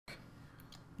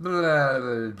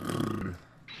Was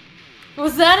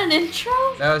that an intro?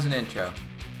 That was an intro.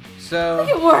 So... It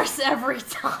get worse every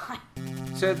time.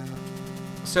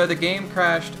 So the game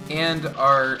crashed and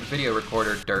our video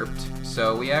recorder derped,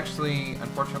 so we actually,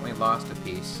 unfortunately, lost a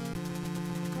piece.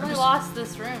 We lost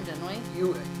this room, didn't we?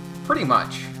 Pretty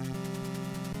much.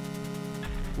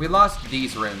 We lost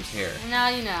these rooms here. Now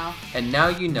you know. And now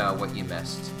you know what you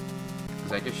missed.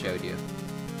 Because I just showed you.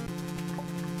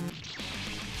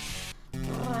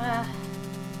 Ah.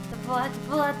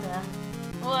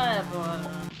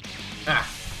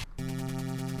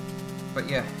 But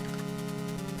yeah.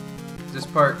 This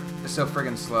part is so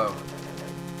friggin' slow.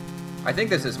 I think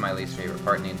this is my least favorite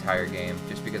part in the entire game,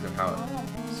 just because of how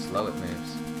slow it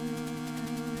moves.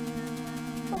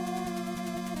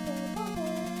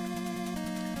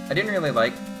 I didn't really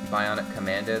like Bionic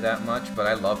Commando that much, but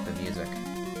I loved the music.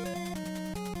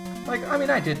 Like, I mean,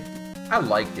 I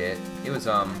liked it. It was,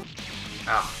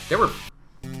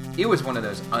 it was one of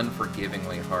those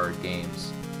unforgivingly hard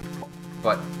games.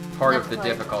 But part of the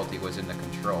difficulty was in the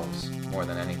controls, more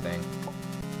than anything.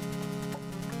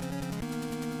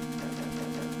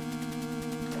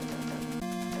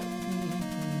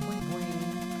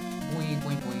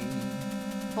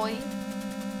 Boy.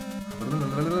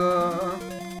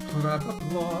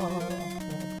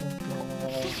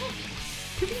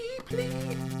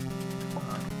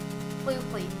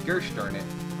 Please. Gersh darn it.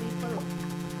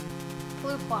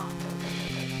 Blue pop.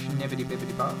 Snibbity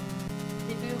bibbity pop.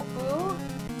 Boo.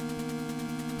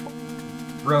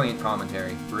 Brilliant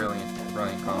commentary. Brilliant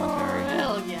commentary.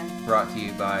 Brilliant. Brought to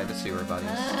you by the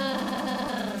SewerBuddies.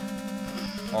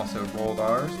 Also, Rolled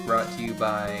R's, brought to you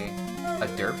by a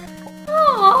derp.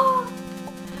 Aww.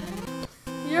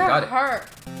 You're got it. hurt.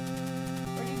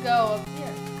 Where'd you go? Up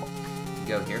here. You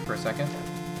go here for a second,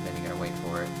 and then you gotta wait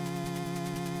for it.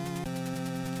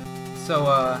 So,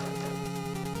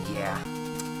 yeah.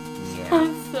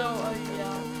 So,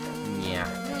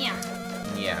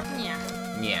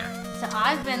 Yeah. So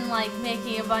I've been, like,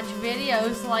 making a bunch of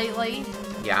videos lately.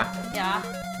 Yeah. Yep.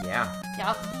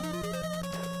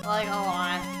 Like, a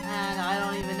lot. And I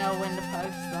don't even know when to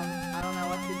post them. I don't know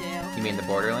what to do. You mean the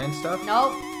Borderlands stuff?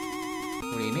 Nope.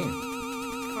 What do you mean?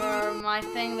 For my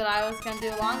thing that I was gonna do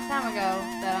a long time ago,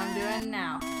 that I'm doing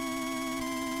now.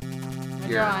 My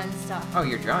drawing stuff. Oh,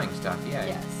 you're drawing stuff, yeah.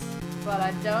 Yes. But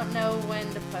I don't know when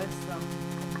to post them.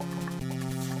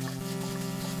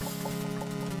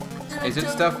 Is it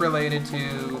stuff related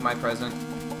to my present?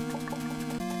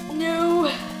 No.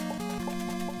 I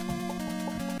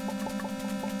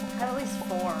had at least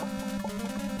 4.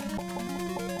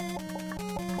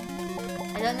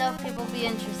 I don't know if people will be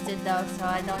interested though, so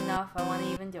I don't know if I want to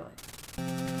even do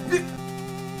it.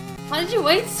 Why did you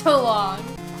wait so long?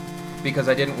 Because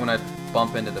I didn't want to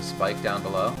bump into the spike down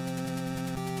below.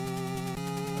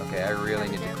 Okay, I really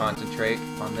need to concentrate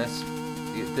on this.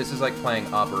 This is like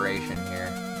playing Operation here.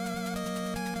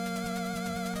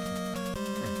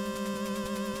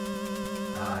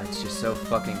 It's just so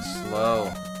fucking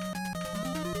slow.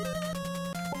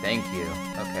 Thank you.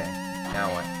 Okay. Now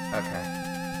what? Okay.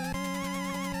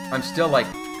 I'm still, like,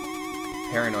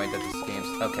 paranoid that this game's...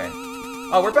 Okay.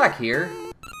 Oh, we're back here.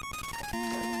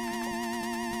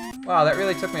 Wow, that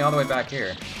really took me all the way back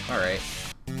here. Alright.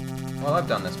 Well, I've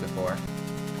done this before.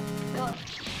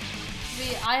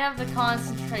 See, I have the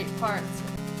concentrate parts.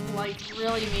 Like,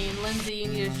 really mean. Lindsay, you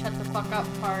need to shut the fuck up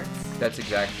parts. That's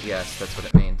exactly... Yes, that's what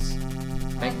it means.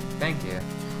 Thank you.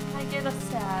 I get a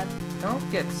sad. Don't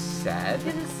get sad. I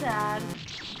get a sad.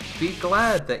 Be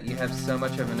glad that you have so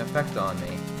much of an effect on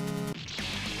me.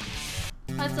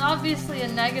 That's obviously a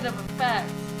negative effect.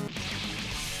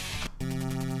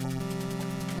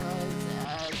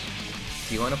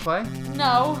 Do you want to play?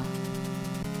 No.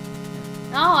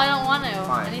 No, I don't want to.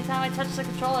 Fine. Anytime I touch the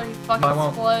controller, he fucking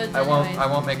explodes. I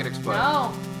won't make it explode.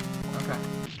 No. Okay.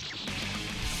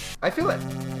 I feel it.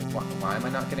 Why am I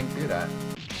not getting through that?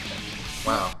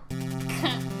 Wow.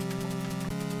 Come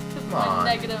on.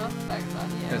 Negative effect on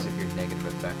you. Because of your negative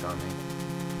effect on me.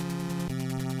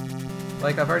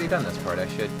 Like, I've already done this part. I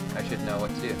should know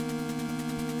what to do.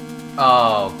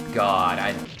 Oh God,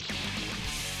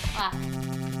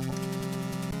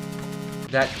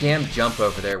 That damn jump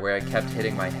over there where I kept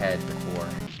hitting my head before.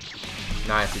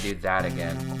 Now I have to do that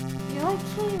again. You're like,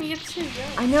 can't even get too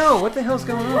good. I know. What the hell's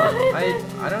going on? I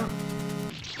don't.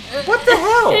 What the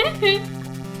hell?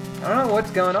 I don't know what's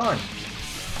going on.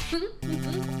 You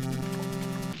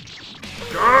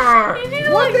need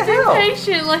to, what like, the hell? Be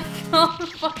patient, like, calm the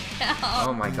fuck down.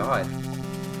 Oh my God.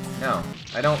 No,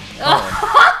 I don't.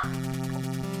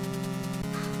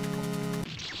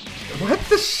 What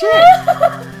the shit?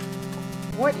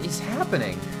 What is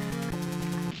happening?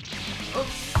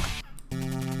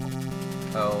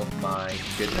 my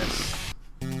goodness.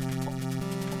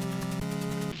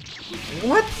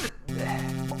 What?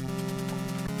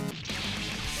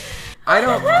 I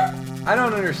don't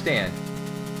understand.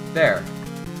 There.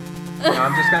 Now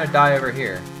I'm just gonna die over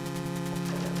here.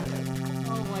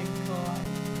 Oh my god.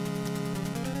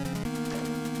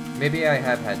 Maybe I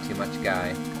have had too much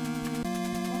guy.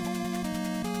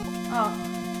 Oh.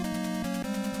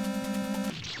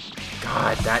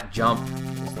 God, that jump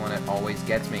is the one that always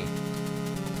gets me.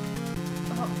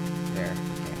 Oh. There.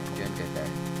 Yeah, doing good there.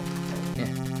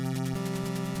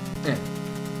 Yeah.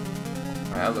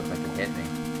 Oh, that looked like it hit me.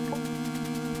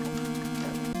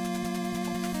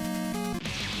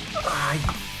 I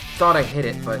thought I hit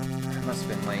it, but I must have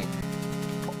been late.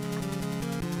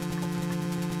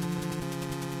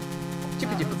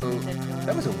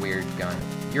 That was a weird gun.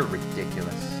 You're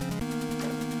ridiculous.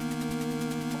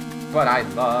 But I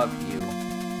love you.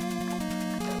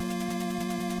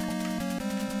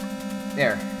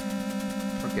 There.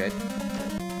 We're good.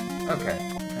 Okay.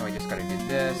 Now we just gotta do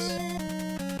this.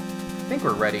 I think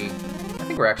we're ready. I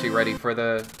think we're actually ready for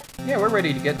the... Yeah, we're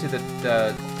ready to get to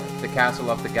the castle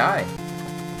of the guy.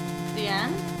 The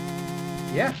end?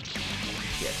 Yeah.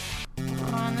 Yes.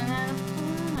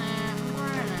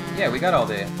 Yeah, we got all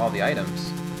the items.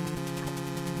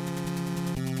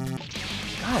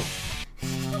 God.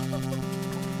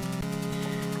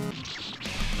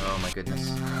 Oh my goodness.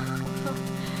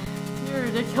 You're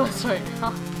ridiculous right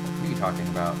now. What are you talking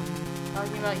about?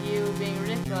 Talking about you being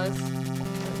ridiculous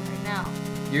right now.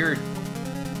 Your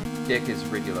dick is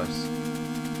ridiculous.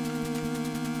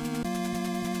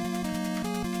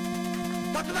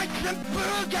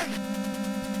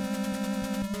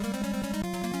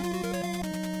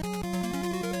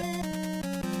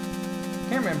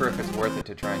 Can't remember if it's worth it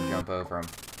to try and jump over him.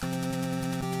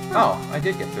 Oh, I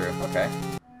did get through. Okay.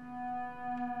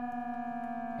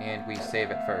 And we save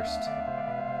it first.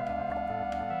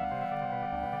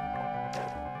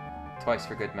 Twice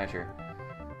for good measure.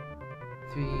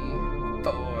 3,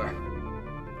 4,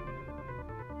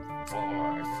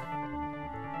 5,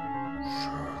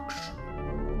 6.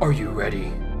 Are you ready?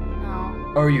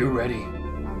 No. Are you ready?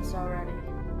 I'm so ready.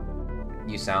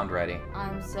 You sound ready.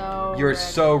 I'm so You're ready.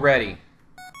 so ready.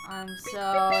 I'm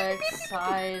so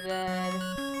excited.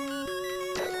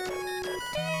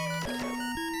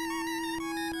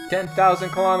 10,000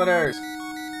 kilometers.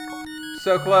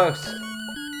 So close.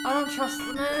 I don't trust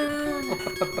the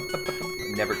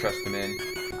moon. Never trust the moon.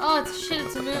 Oh, it's shit.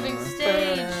 It's a moving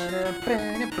stage.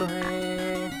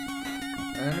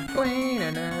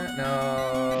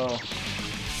 No.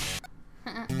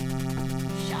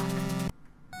 Shock.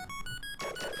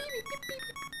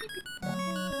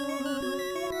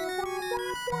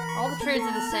 All the trades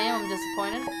are the same. I'm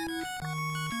disappointed.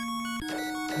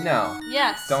 No.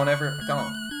 Yes. Don't. They were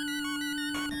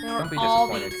Don't be all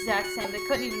the disappointed. exact same. They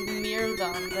couldn't even mirror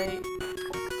them.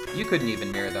 You couldn't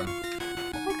even mirror them.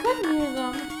 I could mirror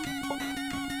them.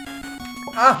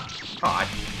 Ah! Aw,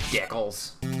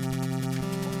 dickles.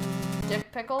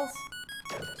 Dick pickles?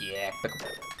 Yeah,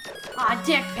 Ah,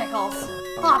 dick pickles.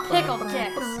 Ah, pickle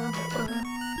dicks.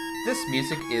 This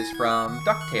music is from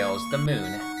DuckTales, The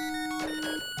Moon.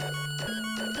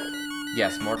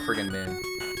 Yes, more friggin' moon.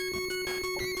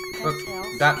 Look,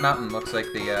 DuckTales. that mountain looks like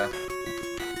the,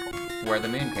 where the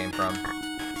moon came from.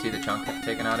 See the chunk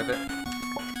taken out of it?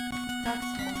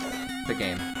 DuckTales. The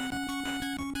game.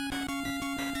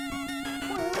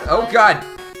 Oh god!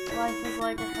 Life is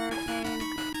like a hurricane.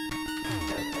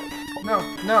 No,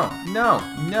 no, no,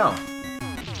 no! Why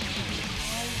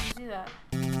did you do that?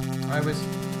 I was...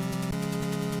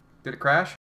 Did it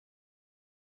crash?